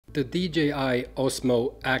The DJI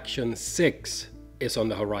Osmo Action 6 is on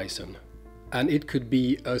the horizon, and it could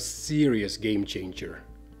be a serious game changer.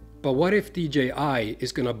 But what if DJI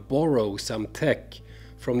is gonna borrow some tech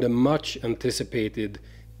from the much anticipated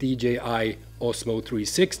DJI Osmo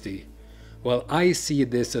 360? Well, I see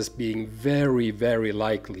this as being very, very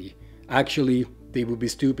likely. Actually, they would be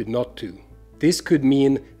stupid not to. This could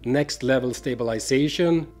mean next level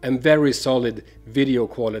stabilization and very solid video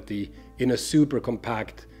quality in a super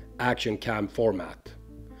compact action cam format.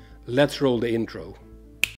 Let's roll the intro.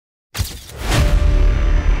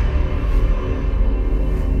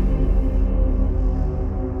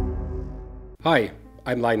 Hi,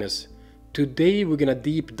 I'm Linus. Today we're gonna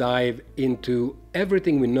deep dive into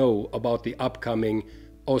everything we know about the upcoming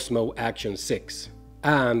Osmo Action 6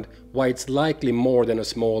 and why it's likely more than a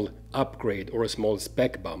small upgrade or a small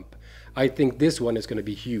spec bump. I think this one is gonna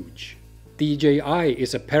be huge. DJI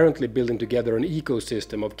is apparently building together an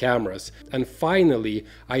ecosystem of cameras, and finally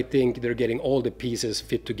I think they're getting all the pieces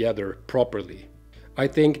fit together properly. I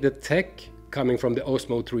think the tech coming from the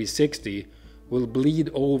Osmo 360 will bleed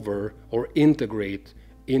over or integrate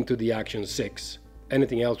into the Action 6.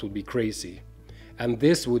 Anything else would be crazy. And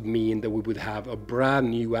this would mean that we would have a brand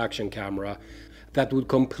new action camera that would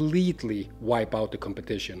completely wipe out the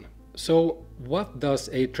competition. So what does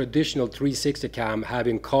a traditional 360 cam have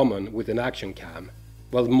in common with an action cam?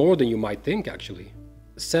 Well, more than you might think actually.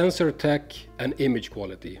 Sensor tech and image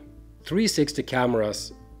quality. 360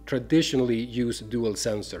 cameras traditionally use dual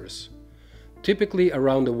sensors, typically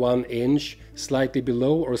around the 1 inch, slightly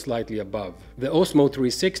below or slightly above. The Osmo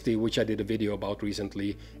 360, which I did a video about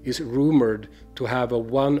recently, is rumored to have a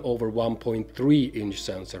 1/1.3 inch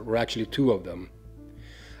sensor, or actually two of them.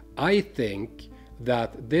 I think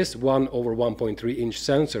that this 1/1.3 inch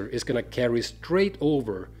sensor is going to carry straight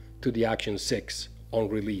over to the Action 6 on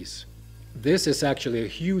release. This is actually a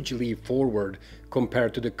huge leap forward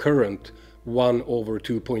compared to the current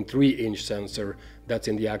 1/2.3 inch sensor that's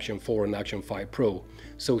in the Action 4 and Action 5 Pro.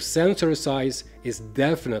 So sensor size is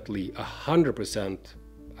definitely 100%,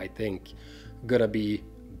 I think, gonna be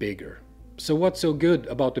bigger. So what's so good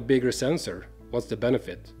about the bigger sensor? What's the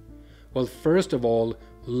benefit? Well, first of all,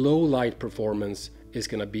 low light performance is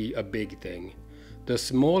gonna be a big thing. The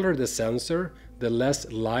smaller the sensor, the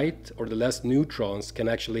less light or the less neutrons can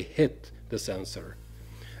actually hit the sensor.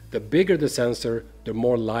 The bigger the sensor, the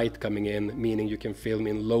more light coming in, meaning you can film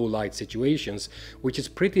in low light situations, which is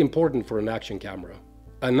pretty important for an action camera.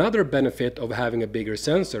 Another benefit of having a bigger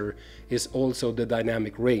sensor is also the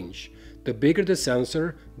dynamic range. The bigger the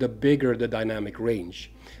sensor, the bigger the dynamic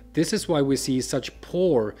range. This is why we see such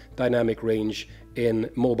poor dynamic range in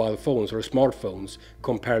mobile phones or smartphones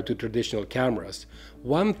compared to traditional cameras.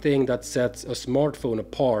 One thing that sets a smartphone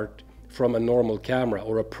apart from a normal camera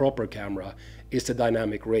or a proper camera is the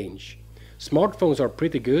dynamic range. Smartphones are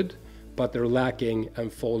pretty good, but they're lacking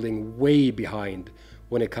and falling way behind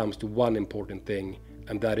when it comes to one important thing,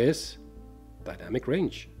 and that is dynamic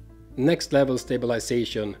range. Next level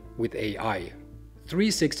stabilization with AI.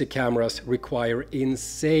 360 cameras require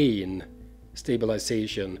insane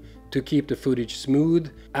stabilization to keep the footage smooth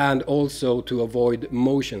and also to avoid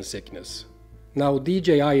motion sickness. Now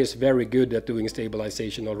DJI is very good at doing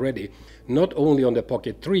stabilization already, not only on the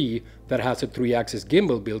Pocket 3 that has a 3-axis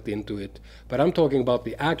gimbal built into it, but I'm talking about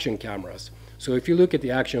the action cameras. So if you look at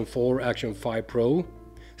the Action 4, Action 5 Pro,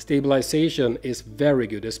 stabilization is very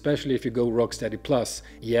good, especially if you go Rocksteady Plus.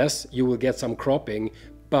 Yes, you will get some cropping,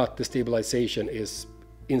 but the stabilization is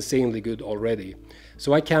insanely good already.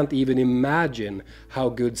 So I can't even imagine how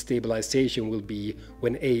good stabilization will be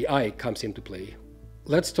when AI comes into play.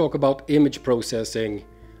 Let's talk about image processing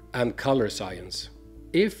and color science.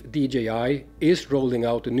 If DJI is rolling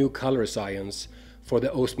out a new color science for the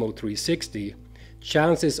Osmo 360,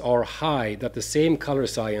 chances are high that the same color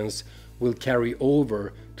science will carry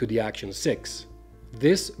over to the Action 6.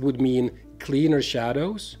 This would mean cleaner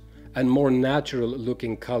shadows and more natural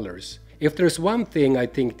looking colors. If there's one thing I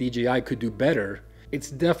think DJI could do better, it's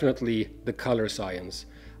definitely the color science.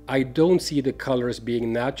 I don't see the colors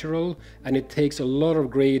being natural, and it takes a lot of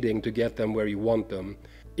grading to get them where you want them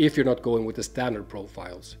if you're not going with the standard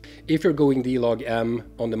profiles. If you're going D-Log M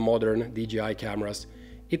on the modern DJI cameras,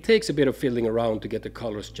 it takes a bit of fiddling around to get the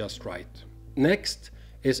colors just right. Next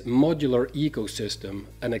is modular ecosystem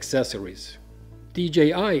and accessories.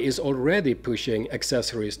 DJI is already pushing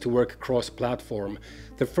accessories to work cross-platform.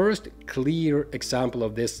 The first clear example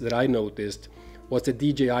of this that I noticed was the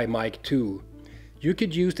DJI Mic 2. You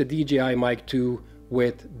could use the DJI Mic 2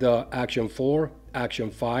 with the Action 4,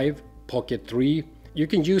 Action 5, Pocket 3. You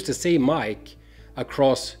can use the same mic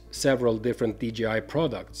across several different DJI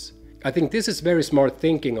products. I think this is very smart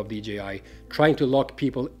thinking of DJI, trying to lock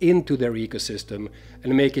people into their ecosystem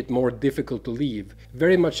and make it more difficult to leave.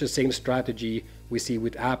 Very much the same strategy we see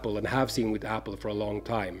with Apple and have seen with Apple for a long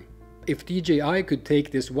time. If DJI could take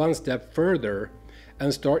this one step further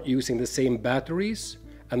and start using the same batteries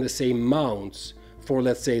and the same mounts for,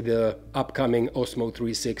 let's say, the upcoming Osmo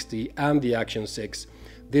 360 and the Action 6,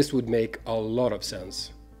 this would make a lot of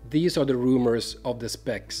sense. These are the rumors of the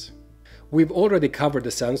specs. We've already covered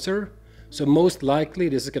the sensor, so most likely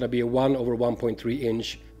this is going to be a 1/1.3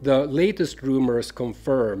 inch. The latest rumors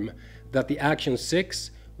confirm that the Action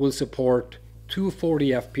 6 will support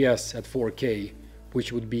 240 FPS at 4K,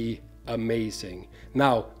 which would be amazing.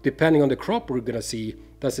 Now, depending on the crop we're going to see,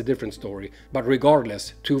 that's a different story. But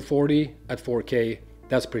regardless, 240 at 4K,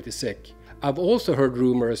 that's pretty sick. I've also heard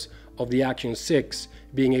rumors of the Action 6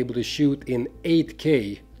 being able to shoot in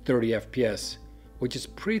 8K 30 FPS, which is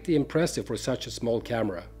pretty impressive for such a small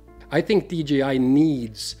camera. I think DJI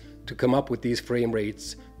needs to come up with these frame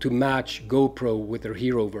rates to match GoPro with their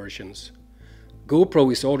Hero versions.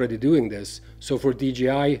 GoPro is already doing this, so for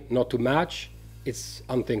DJI not to match, it's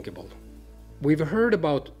unthinkable. We've heard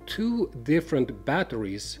about 2 different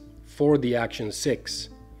batteries for the Action 6.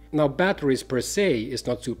 Now, batteries per se is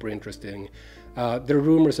not super interesting. There are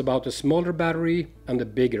rumors about a smaller battery and a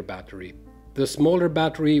bigger battery. The smaller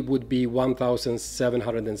battery would be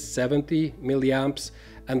 1770 milliamps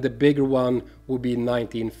and the bigger one would be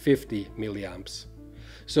 1950 milliamps.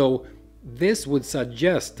 So this would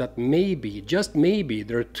suggest that maybe, just maybe,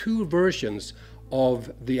 there are 2 versions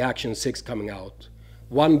of the Action 6 coming out.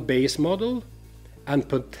 One base model and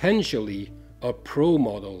potentially a Pro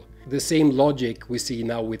model. The same logic we see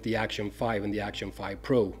now with the Action 5 and the Action 5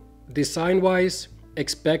 Pro. Design-wise,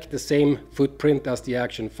 expect the same footprint as the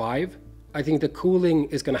Action 5. I think the cooling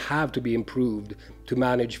is going to have to be improved to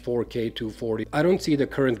manage 4K 240. I don't see the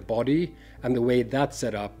current body and the way that's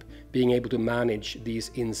set up being able to manage these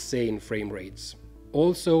insane frame rates.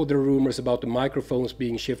 Also, there are rumors about the microphones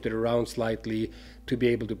being shifted around slightly to be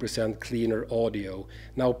able to present cleaner audio.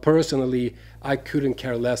 Now, personally, I couldn't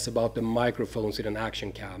care less about the microphones in an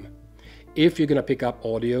action cam. If you're going to pick up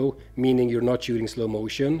audio, meaning you're not shooting slow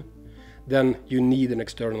motion, then you need an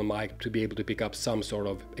external mic to be able to pick up some sort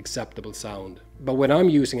of acceptable sound. But when I'm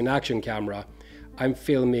using an action camera, I'm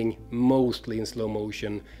filming mostly in slow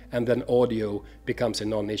motion and then audio becomes a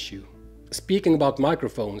non-issue. Speaking about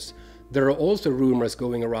microphones, there are also rumors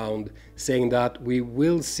going around saying that we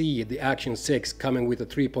will see the Action 6 coming with a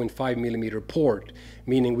 3.5mm port,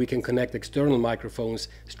 meaning we can connect external microphones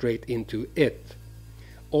straight into it.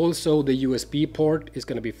 Also, the USB port is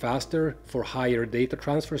going to be faster for higher data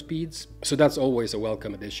transfer speeds, so that's always a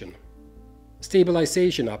welcome addition.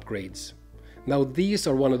 Stabilization upgrades. Now, these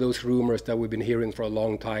are one of those rumors that we've been hearing for a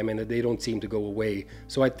long time and they don't seem to go away,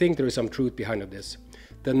 so I think there is some truth behind this.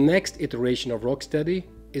 The next iteration of Rocksteady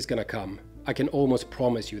is going to come. I can almost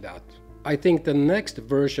promise you that. I think the next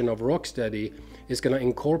version of Rocksteady is going to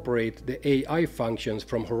incorporate the AI functions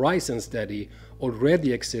from Horizon Steady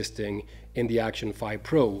already existing in the Action 5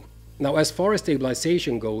 Pro. Now, as far as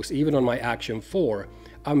stabilization goes, even on my Action 4,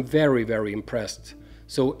 I'm very, very impressed.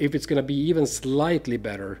 So if it's going to be even slightly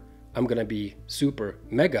better, I'm going to be super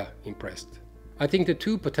mega impressed. I think the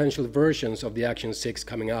 2 potential versions of the Action 6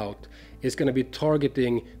 coming out is going to be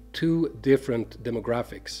targeting 2 different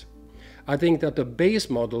demographics. I think that the base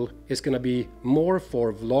model is going to be more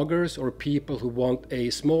for vloggers or people who want a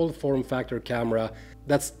small form factor camera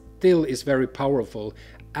that still is very powerful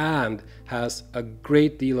and has a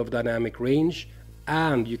great deal of dynamic range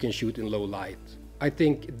and you can shoot in low light. I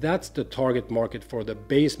think that's the target market for the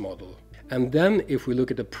base model. And then if we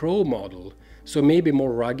look at the Pro model, so maybe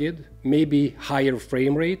more rugged, maybe higher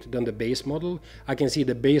frame rate than the base model. I can see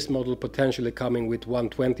the base model potentially coming with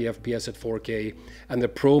 120 FPS at 4K and the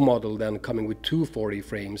Pro model then coming with 240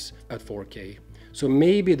 frames at 4K. So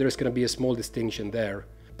maybe there's going to be a small distinction there,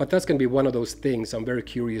 but that's going to be one of those things I'm very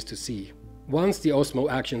curious to see. Once the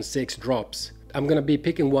Osmo Action 6 drops, I'm going to be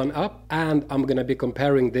picking one up and I'm going to be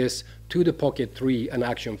comparing this to the Pocket 3 and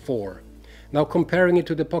Action 4. Now, comparing it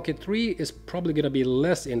to the Pocket 3 is probably going to be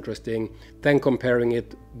less interesting than comparing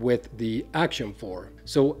it with the Action 4.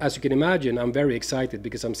 So as you can imagine, I'm very excited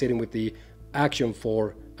because I'm sitting with the Action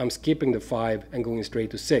 4, I'm skipping the 5 and going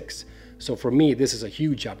straight to 6. So for me, this is a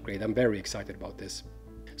huge upgrade. I'm very excited about this.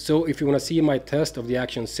 So if you want to see my test of the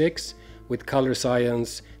Action 6 with color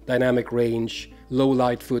science, dynamic range, low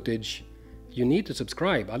light footage, you need to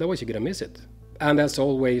subscribe, otherwise you're going to miss it. And as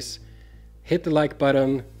always, hit the like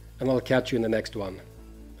button, and I'll catch you in the next one.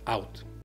 Out.